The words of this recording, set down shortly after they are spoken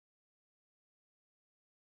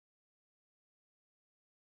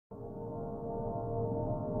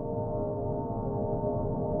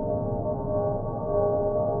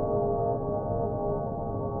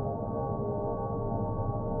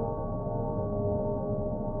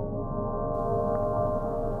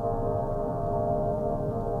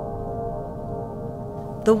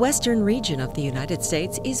The western region of the United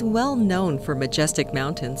States is well known for majestic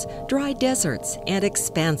mountains, dry deserts, and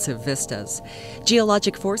expansive vistas.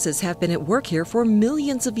 Geologic forces have been at work here for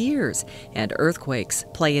millions of years, and earthquakes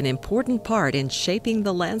play an important part in shaping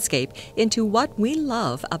the landscape into what we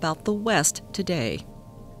love about the West today.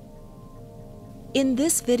 In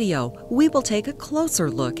this video, we will take a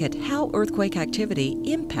closer look at how earthquake activity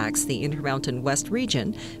impacts the Intermountain West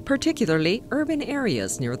region, particularly urban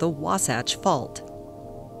areas near the Wasatch Fault.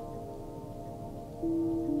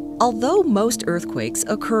 Although most earthquakes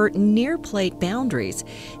occur near plate boundaries,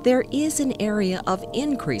 there is an area of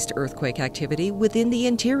increased earthquake activity within the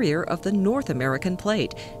interior of the North American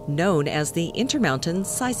plate, known as the Intermountain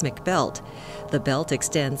Seismic Belt. The belt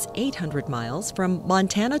extends 800 miles from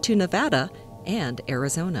Montana to Nevada and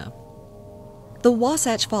Arizona. The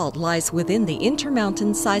Wasatch Fault lies within the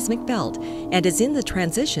Intermountain Seismic Belt and is in the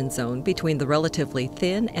transition zone between the relatively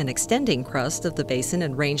thin and extending crust of the Basin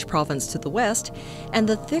and Range Province to the west and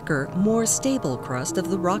the thicker, more stable crust of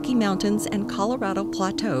the Rocky Mountains and Colorado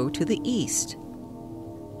Plateau to the east.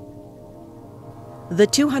 The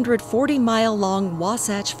 240-mile-long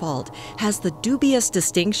Wasatch Fault has the dubious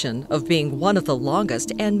distinction of being one of the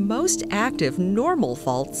longest and most active normal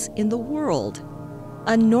faults in the world.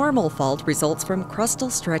 A normal fault results from crustal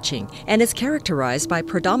stretching and is characterized by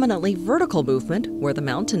predominantly vertical movement where the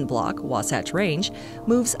mountain block, Wasatch Range,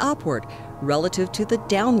 moves upward relative to the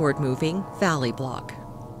downward moving valley block.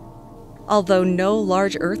 Although no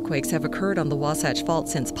large earthquakes have occurred on the Wasatch Fault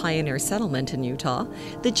since pioneer settlement in Utah,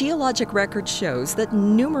 the geologic record shows that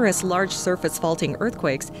numerous large surface faulting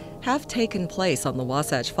earthquakes have taken place on the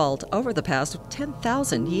Wasatch Fault over the past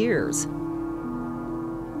 10,000 years.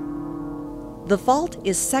 The fault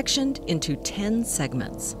is sectioned into 10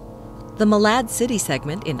 segments. The Malad City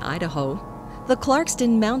segment in Idaho, the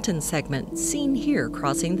Clarkston Mountain segment seen here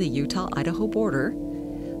crossing the Utah-Idaho border,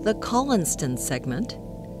 the Collinston segment,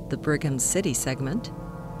 the Brigham City segment,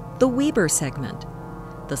 the Weber segment,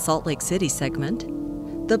 the Salt Lake City segment,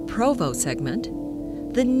 the Provo segment,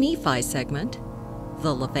 the Nephi segment,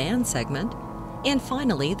 the Levan segment, and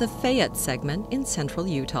finally the Fayette segment in central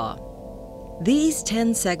Utah. These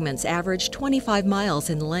 10 segments average 25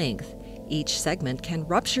 miles in length. Each segment can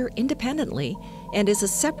rupture independently and is a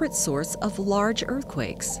separate source of large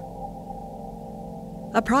earthquakes.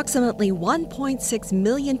 Approximately 1.6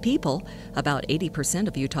 million people, about 80%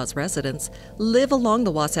 of Utah's residents, live along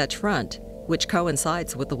the Wasatch Front, which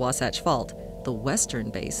coincides with the Wasatch Fault, the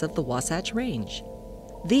western base of the Wasatch Range.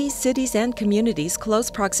 These cities and communities'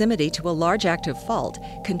 close proximity to a large active fault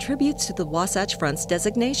contributes to the Wasatch Front's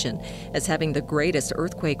designation as having the greatest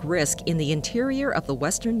earthquake risk in the interior of the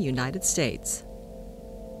western United States.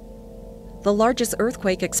 The largest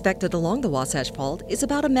earthquake expected along the Wasatch Fault is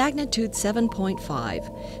about a magnitude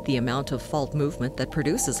 7.5. The amount of fault movement that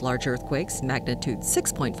produces large earthquakes, magnitude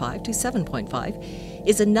 6.5 to 7.5,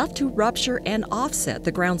 is enough to rupture and offset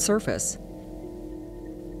the ground surface.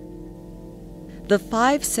 The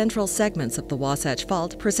 5 central segments of the Wasatch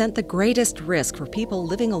Fault present the greatest risk for people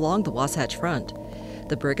living along the Wasatch Front: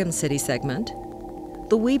 the Brigham City segment,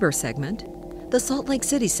 the Weber segment, the Salt Lake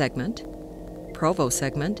City segment, Provo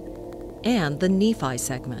segment, and the Nephi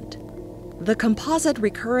segment. The composite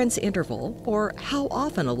recurrence interval, or how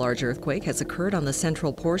often a large earthquake has occurred on the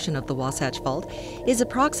central portion of the Wasatch Fault, is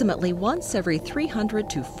approximately once every 300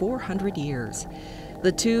 to 400 years.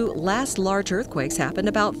 The 2 last large earthquakes happened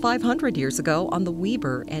about 500 years ago on the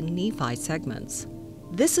Weber and Nephi segments.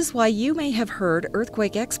 This is why you may have heard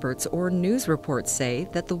earthquake experts or news reports say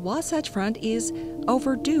that the Wasatch Front is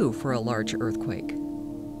overdue for a large earthquake.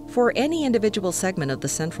 For any individual segment of the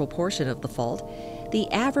central portion of the fault,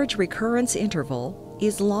 the average recurrence interval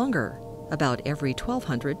is longer, about every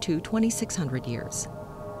 1,200 to 2,600 years.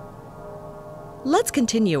 Let's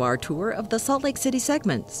continue our tour of the Salt Lake City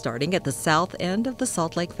segment, starting at the south end of the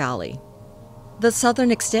Salt Lake Valley. The southern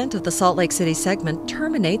extent of the Salt Lake City segment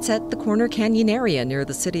terminates at the Corner Canyon area near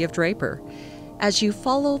the city of Draper. As you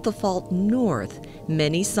follow the fault north,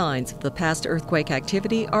 many signs of the past earthquake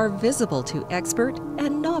activity are visible to expert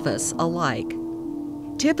and novice alike.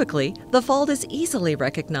 Typically, the fault is easily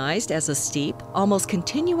recognized as a steep, almost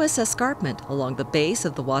continuous escarpment along the base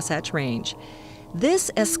of the Wasatch Range.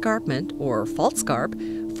 This escarpment, or fault scarp,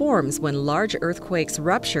 forms when large earthquakes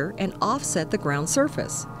rupture and offset the ground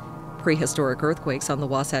surface. Prehistoric earthquakes on the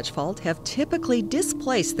Wasatch Fault have typically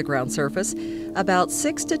displaced the ground surface about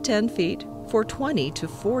 6 to 10 feet for 20 to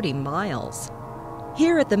 40 miles.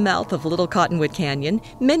 Here at the mouth of Little Cottonwood Canyon,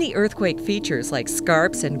 many earthquake features like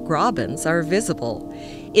scarps and grabens are visible.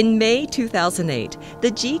 In May 2008, the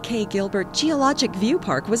G.K. Gilbert Geologic View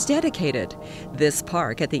Park was dedicated. This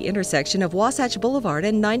park at the intersection of Wasatch Boulevard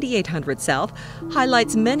and 9800 South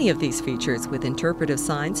highlights many of these features with interpretive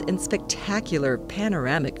signs and spectacular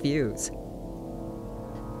panoramic views.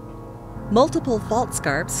 Multiple fault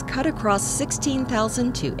scarps cut across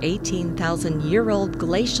 16,000 to 18,000-year-old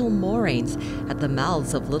glacial moraines at the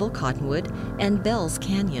mouths of Little Cottonwood and Bells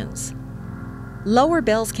Canyons. Lower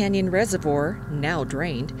Bells Canyon Reservoir, now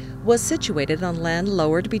drained, was situated on land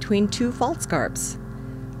lowered between two fault scarps.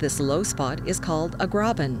 This low spot is called a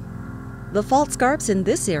graben. The fault scarps in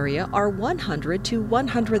this area are 100 to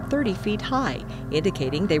 130 feet high,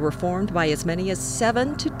 indicating they were formed by as many as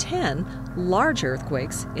 7 to 10 large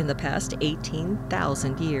earthquakes in the past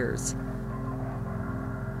 18,000 years.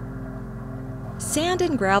 Sand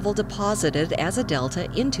and gravel deposited as a delta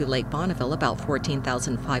into Lake Bonneville about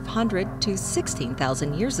 14,500 to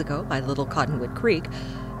 16,000 years ago by Little Cottonwood Creek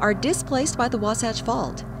are displaced by the Wasatch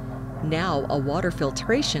Fault. Now a water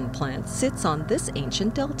filtration plant sits on this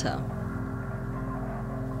ancient delta.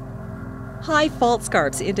 High fault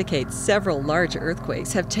scarps indicate several large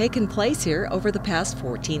earthquakes have taken place here over the past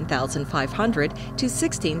 14,500 to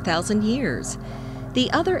 16,000 years. The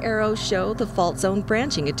other arrows show the fault zone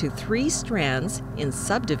branching into 3 strands in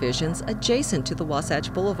subdivisions adjacent to the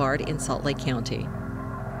Wasatch Boulevard in Salt Lake County.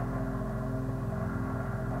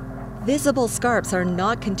 Visible scarps are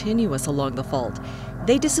not continuous along the fault.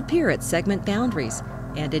 They disappear at segment boundaries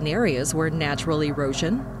and in areas where natural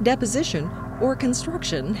erosion, deposition, or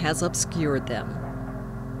construction has obscured them.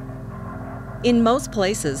 In most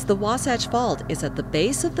places, the Wasatch Fault is at the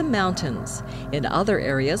base of the mountains. In other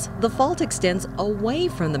areas, the fault extends away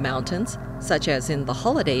from the mountains, such as in the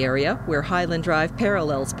Holiday area, where Highland Drive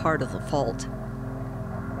parallels part of the fault.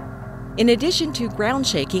 In addition to ground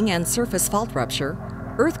shaking and surface fault rupture,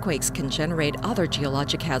 earthquakes can generate other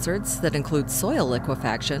geologic hazards that include soil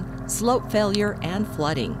liquefaction, slope failure, and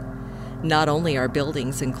flooding. Not only are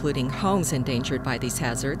buildings, including homes, endangered by these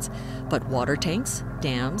hazards, but water tanks,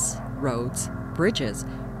 dams, roads, bridges,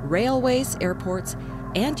 railways, airports,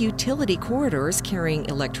 and utility corridors carrying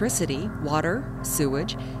electricity, water,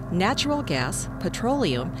 sewage, natural gas,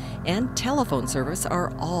 petroleum, and telephone service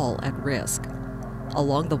are all at risk.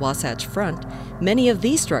 Along the Wasatch Front, many of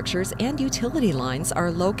these structures and utility lines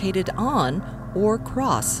are located on or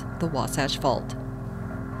cross the Wasatch Fault.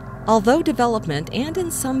 Although development, and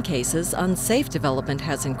in some cases unsafe development,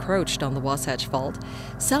 has encroached on the Wasatch Fault,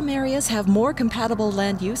 some areas have more compatible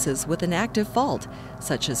land uses with an active fault,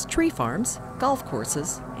 such as tree farms, golf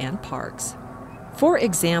courses, and parks. For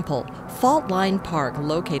example, Fault Line Park,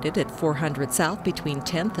 located at 400 South between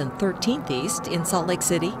 10th and 13th East in Salt Lake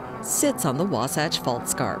City, sits on the Wasatch Fault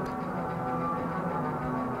Scarp.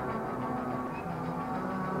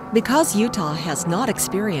 Because Utah has not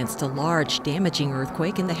experienced a large, damaging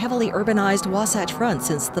earthquake in the heavily urbanized Wasatch Front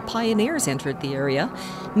since the pioneers entered the area,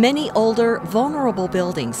 many older, vulnerable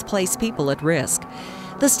buildings place people at risk.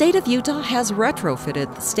 The state of Utah has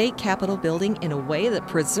retrofitted the state capitol building in a way that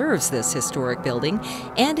preserves this historic building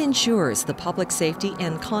and ensures the public safety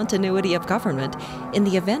and continuity of government in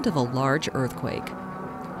the event of a large earthquake.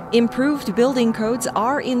 Improved building codes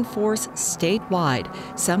are in force statewide.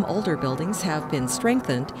 Some older buildings have been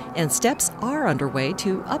strengthened, and steps are underway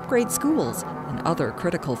to upgrade schools and other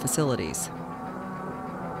critical facilities.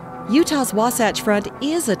 Utah's Wasatch Front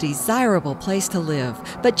is a desirable place to live,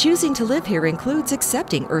 but choosing to live here includes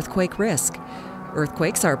accepting earthquake risk.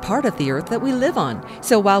 Earthquakes are part of the earth that we live on,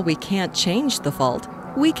 so while we can't change the fault,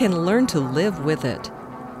 we can learn to live with it.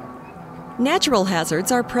 Natural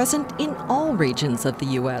hazards are present in all regions of the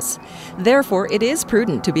U.S. Therefore, it is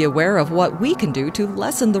prudent to be aware of what we can do to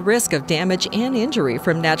lessen the risk of damage and injury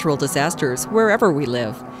from natural disasters wherever we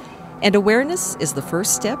live. And awareness is the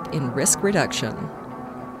first step in risk reduction.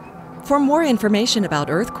 For more information about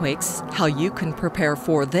earthquakes, how you can prepare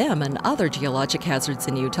for them and other geologic hazards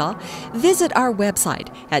in Utah, visit our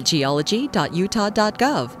website at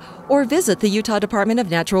geology.utah.gov or visit the Utah Department of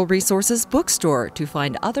Natural Resources bookstore to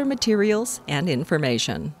find other materials and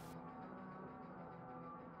information.